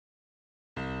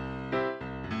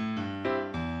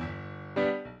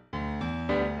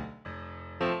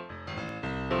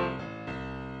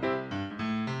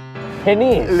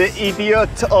pennies.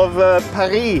 L'idiot of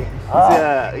Paris.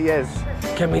 Yes.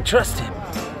 Can we trust him?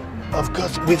 Of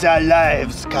course, with our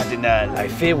lives, Cardinal. I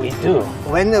fear we do.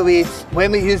 When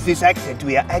we use this accent,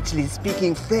 we are actually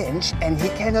speaking French, and he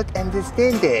cannot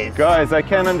understand it. Guys, I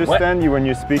can't understand you when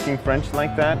you're speaking French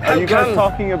like that. Are you guys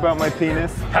talking about my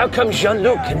penis? How come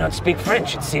Jean-Luc cannot speak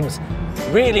French? It seems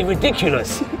really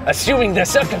ridiculous, assuming the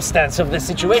circumstance of the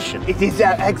situation. It is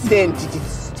our accent. It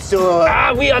is so...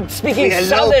 we are speaking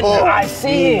Southern. I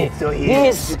see. So he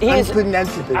is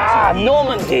unpronounceable.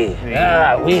 Normandy.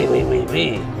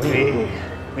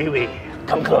 Oui.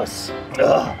 Come close.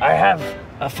 I have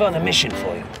a further mission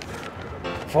for you.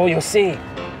 For you see,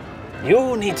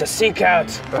 you need to seek out...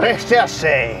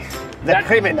 Recherche the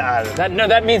criminal.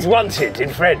 That means wanted in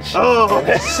French. Oh,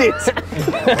 shit.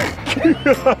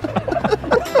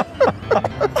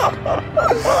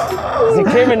 The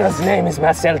criminal's name is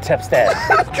Marcel Tepster.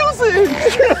 Of course it is.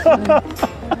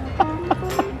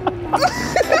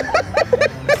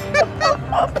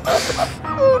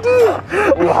 Oh dear.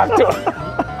 You have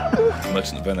to...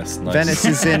 Merchant of Venice, nice. Venice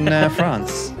is in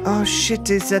France. Oh shit,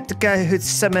 is that the guy who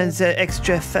summons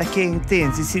extra fucking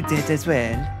things? Is he dead as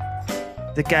well?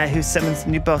 The guy who summons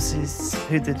new bosses?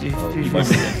 He might be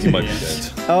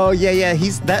dead. Oh yeah,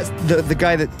 that's the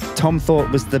guy that Tom thought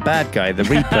was the bad guy, the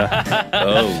Reaper.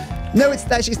 Oh. No, it's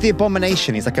the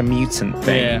Abomination. He's like a mutant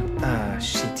thing. Yeah. Oh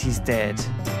shit, he's dead.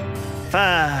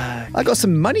 Fuck. I got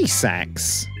some money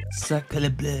sacks. Sacre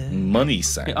bleu. Money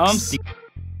sacks.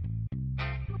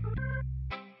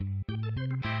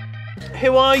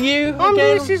 Who are you? I'm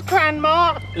again? Lewis's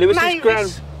grandma.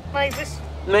 Lewis's Mavis.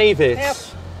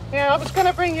 Mavis. Yeah, I was going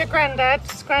to bring your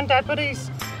granddad's granddad, but he's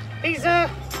got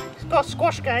a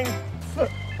squash game.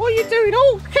 What are you doing?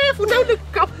 Oh, careful! Don't look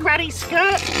up Granny's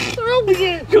skirt. What's wrong with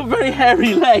you? Got very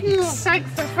hairy legs. Oh, thanks,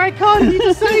 that's very kind of you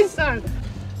to say so.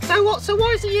 So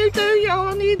what is it you do? You're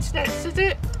on the internet, is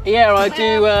it? Yeah, I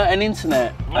do an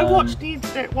internet. I watched the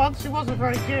internet once. It wasn't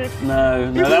very good.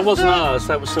 No, that wasn't ours.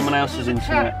 That was someone else's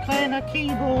internet. Playing a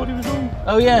keyboard. It was all.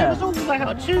 Oh yeah. It was all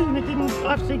out of tune. It didn't.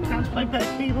 I've seen cats play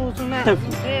better keyboards than that. Have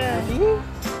you?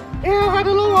 Yeah, I had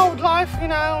a long old life. You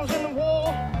know, I was in the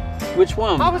war. Which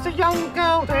one? I was a young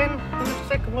girl then in the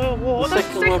Second World War.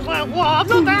 Second World War. I'm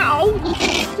not that old.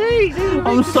 Jeez.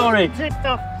 I'm sorry.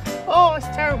 Oh, it's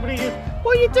terrible of you.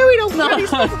 What are you doing all No,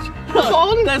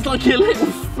 there's like a little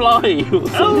fly or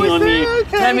something on you.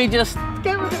 Okay. Let me just.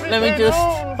 Get rid of it. Let me just.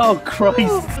 Oh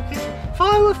Christ! If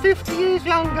I were 50 years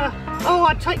younger,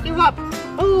 I'd take you up.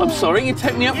 Oh, I'm sorry, you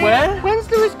take me up where? When's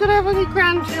Lewis gonna have any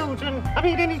grandchildren? I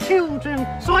mean, any children,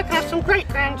 so I can have some great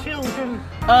grandchildren.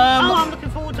 I'm looking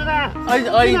forward to that.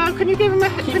 You know, can you give him a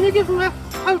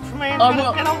hope for me and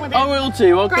get on with it? I will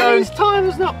do. I'll Granny's go. time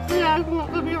is not going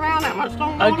to be around that much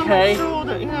longer. Okay. I sure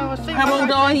that, I see. How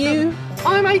old are you?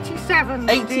 I'm 87.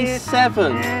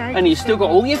 87. Yeah, and you've still got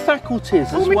all your faculties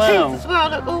as all my well. teeth as well.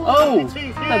 Look, all my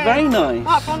teeth. Yeah. They're very nice.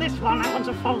 Apart from this one, that one's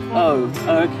a false one. Oh,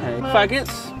 okay.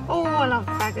 Faggots? Oh, I love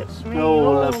faggots. Oh,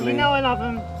 lovely. You know I love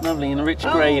them. Lovely, and a rich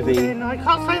gravy. Yeah, I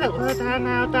can't say that word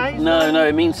nowadays. No,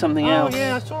 it means something else. Oh,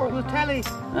 yeah, I saw it on the telly.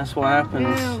 That's what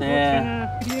happens.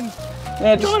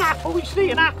 Yeah, just an apple. We should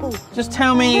eat an apple. Just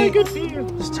tell me. Very good for you.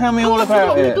 Just tell me all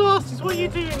about it. Glasses. What are you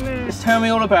doing there? Just tell me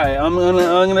all about it. I'm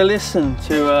gonna listen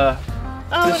to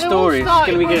the story. It's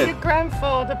gonna be good. Your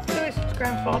grandfather, Lewis's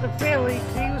grandfather, Billy,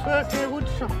 he was working at a wood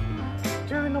shop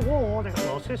during the war. It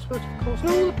was this was, of course, and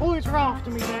all the boys were after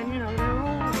me then. They were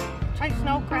all chasing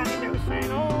old Granny. They were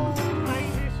saying, "Oh,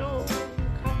 Mavis,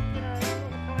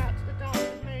 come out to the dance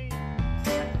with me."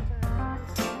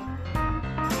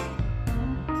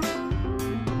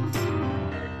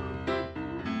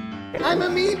 I'm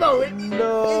Amiibo. No.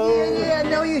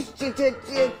 No, you should.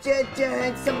 What's your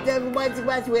name?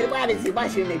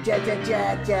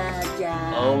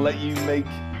 I'll let you make.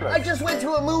 I just went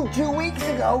to a moon 2 weeks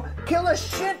ago, kill a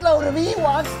shitload of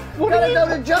Ewoks, gotta go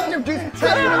to Jungle Juice,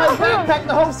 had it in my backpack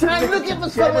the whole time looking for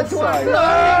someone to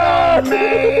unload,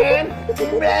 man!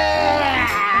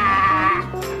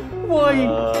 Why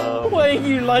are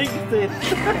you like this?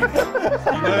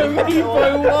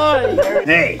 Amiibo, why?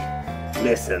 Hey,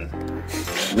 listen.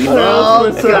 We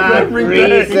all got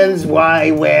reasons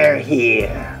why we're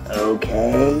here,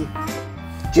 okay?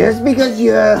 Just because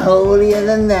you're holier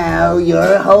than thou,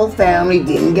 your whole family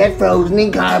didn't get frozen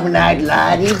in carbonite,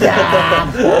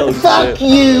 la-di-da. Fuck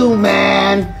you,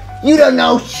 man! You don't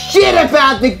know shit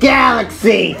about the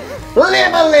galaxy!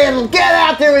 Live a little, get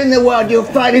out there in the world, you'll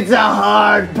find it's a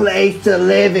hard place to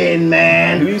live in,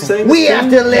 man. We have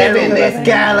to live in this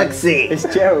galaxy. It's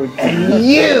Gerald. And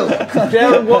you,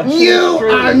 you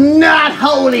are not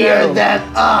holier than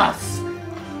us.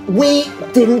 We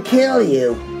didn't kill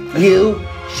you. You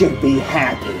should be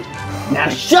happy. Now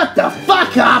shut the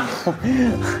fuck up!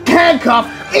 Handcuff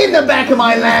in the back of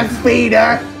my land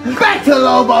speeder, back to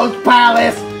Lobo's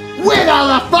palace with all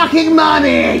the fucking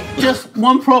money! Just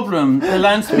one problem. The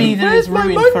land speeder is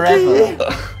ruined forever.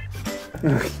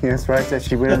 That's right, that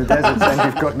she went in the desert and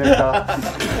you've got no car.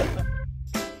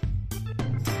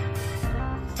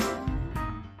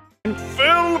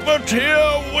 Filbert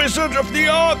here, Wizard of the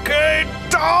Arcade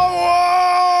Tower!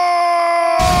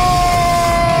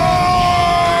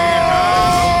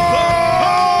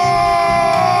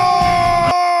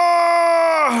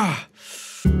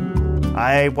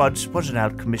 I once was an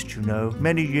alchemist, you know,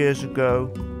 many years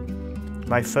ago.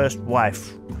 My first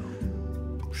wife,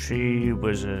 she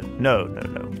was a... No.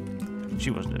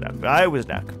 She wasn't an alchemist. I was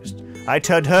an alchemist. I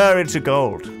turned her into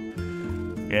gold.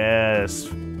 Yes.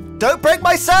 Don't break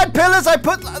my sand pillars!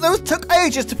 Those took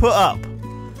ages to put up.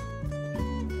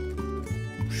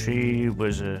 She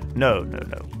was a... No.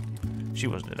 She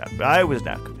wasn't an alchemist. I was an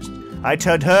alchemist. I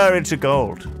turned her into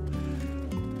gold.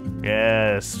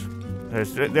 Yes.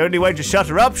 The only way to shut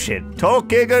her up, shit.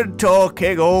 Talking and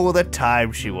talking all the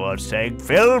time, she was saying,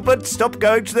 Filbert, stop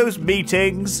going to those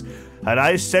meetings. And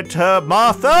I said to her,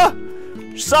 Martha,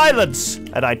 silence.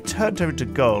 And I turned her into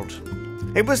gold.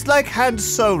 It was like Han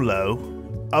Solo,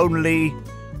 only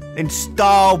in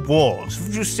Star Wars.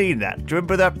 Have you seen that? Do you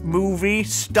remember that movie,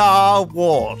 Star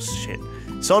Wars? Shit.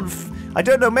 It's on... I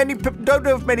don't know if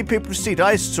many people have seen it.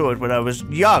 I saw it when I was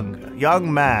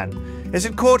young man. Is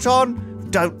it caught on?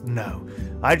 Don't know.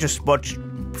 I just watch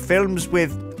films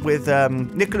with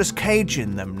Nicolas Cage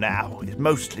in them now. It's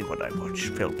mostly what I watch,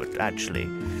 Filbert, actually.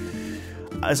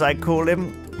 As I call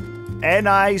him,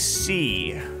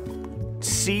 N-I-C.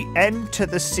 C-N to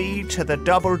the C to the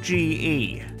double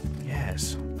G-E.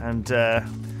 Yes. And,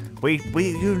 we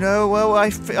you know, well, I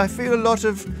feel a lot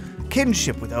of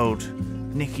kinship with old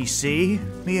Nicky C.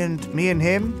 Me and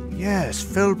him. Yes,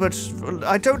 Filbert,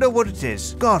 I don't know what it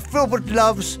is. God, Filbert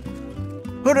loves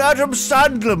an Adam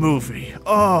Sandler movie.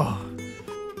 Oh.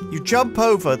 You jump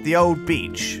over the old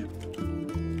beach.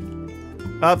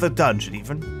 The dungeon,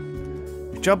 even.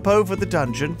 You jump over the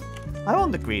dungeon. I'm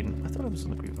on the green. I thought I was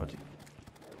on the green button.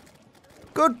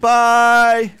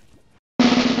 Goodbye!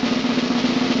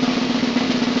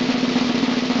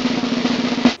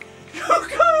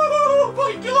 Oh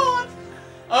my god!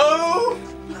 Oh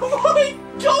my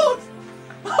god!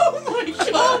 Oh my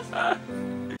god!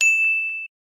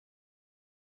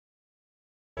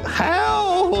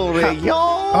 Howdy,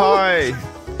 y'all! Hi!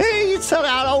 Hey, it's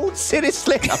that old city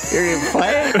slick up here in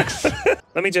Flags.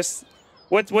 Let me just...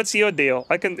 What's your deal?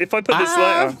 If I put this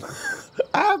letter...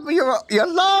 I'm your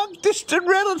long-distant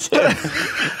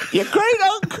relative. Your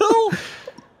great-uncle,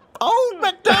 Old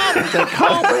MacDonald, they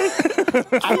call me.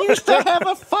 I used to have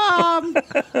a farm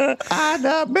and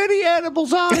many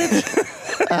animals on it.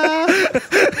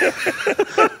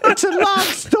 It's a long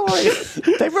story.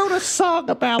 They wrote a song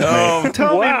about me. Oh,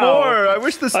 tell me more. I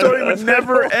wish the story would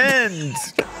never end.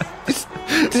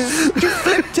 You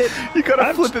flipped it. You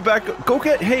gotta flip it back.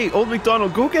 Hey, Old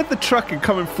MacDonald, go get the truck and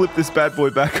come and flip this bad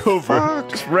boy back over. Fuck.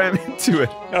 Just ram into it.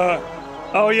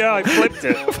 Oh yeah, I flipped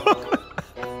it.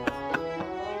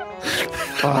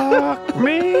 Fuck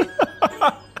me.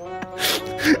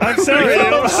 I'm sorry.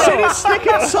 You city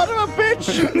slicking son of a bitch.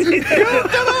 You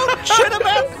don't shit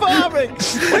about farming.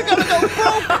 We're gonna go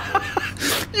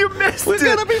broke. You missed We're it.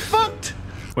 gonna be fucked.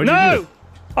 No!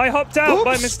 I hopped out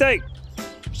by mistake.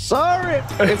 Sorry.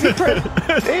 If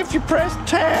you press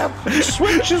tab, it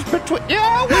switches between.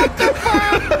 Yeah, what the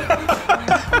fuck?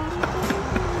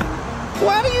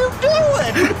 What are you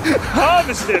doing?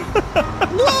 Harvesting.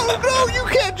 No, you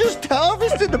can't just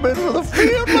harvest in the middle of the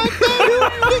field like that. Who do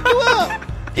you think you are?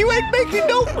 You ain't making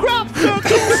no crop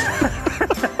circles.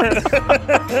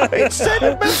 It's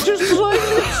sending messages like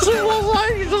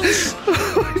civilizations. Oh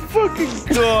my fucking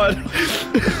god.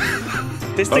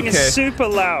 This thing is super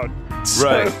loud.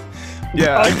 Right.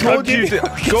 Yeah, I told you to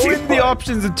go in the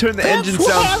options and turn the engine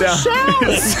sounds down.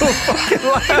 It's so fucking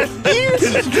loud. Ears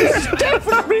just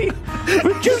deafening me.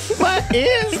 Reduce my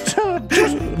ears to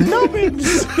just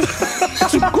numbings.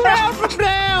 To ground them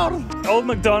down. Old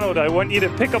MacDonald, I want you to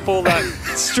pick up all that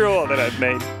straw that I've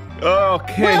made.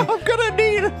 Okay. Well, I'm gonna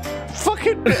need a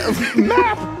fucking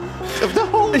map of the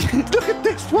whole. Look at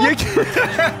this one.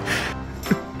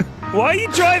 Why are you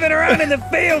driving around in the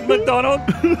field, MacDonald?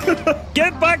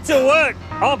 Get back to work.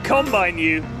 I'll combine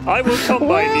you. I will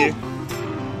combine you.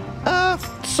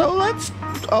 So let's.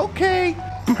 Okay.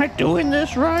 I doing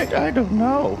this right? I don't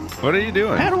know. What are you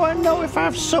doing? How do I know if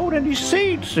I've sowed any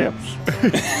seed sips?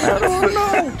 How do I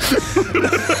know?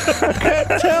 I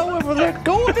can't tell whether they're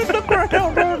going in the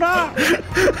ground or not.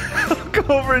 Go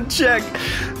over and check.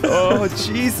 Oh,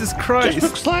 Jesus Christ. Just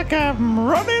looks like I'm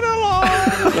running along.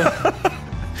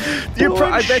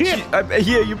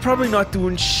 You're probably not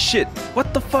doing shit.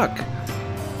 What the fuck?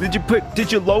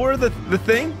 Did you lower the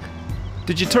thing?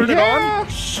 Did you turn it on?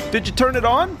 Did you turn it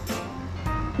on?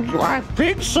 I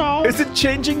think so. Is it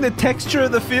changing the texture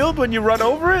of the field when you run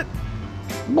over it?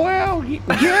 Well,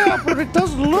 yeah, but it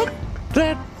doesn't look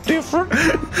that different.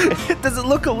 Does it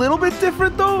look a little bit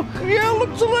different though? Yeah, it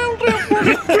looks a little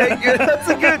different. Okay, good.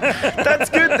 That's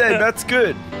good then. That's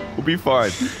good. We'll be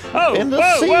fine. Oh,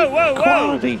 whoa.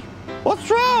 Quality. What's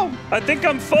wrong? I think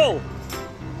I'm full.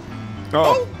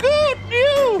 Oh, good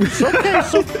news! Okay,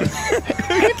 so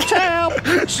hit tab,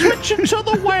 switch into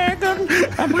the wagon,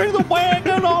 and bring the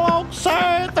wagon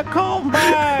alongside the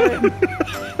combine.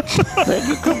 Then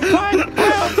you can pipe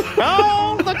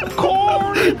down the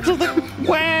corn into the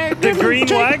wagon. The green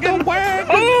wagon? The wagon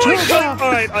oh my God!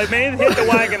 All right, I may have hit the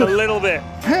wagon a little bit.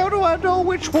 How do I know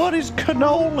which one is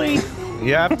cannoli?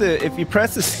 You have to, if you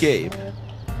press escape.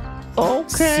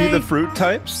 Okay. See the fruit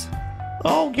types?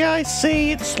 Oh yeah, I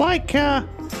see. It's like a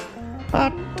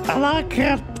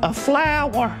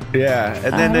flower. Yeah,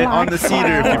 and then on the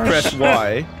cedar, if you press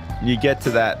Y, you get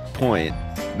to that point,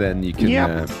 then you can.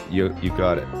 You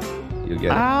got it. You'll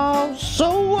get it. I'll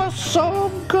sow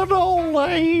some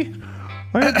cannoli in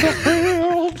the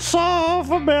fields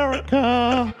of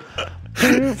America.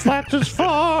 To Flatters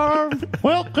Farm,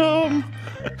 welcome.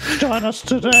 Join us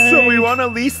today. So we want to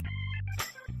lease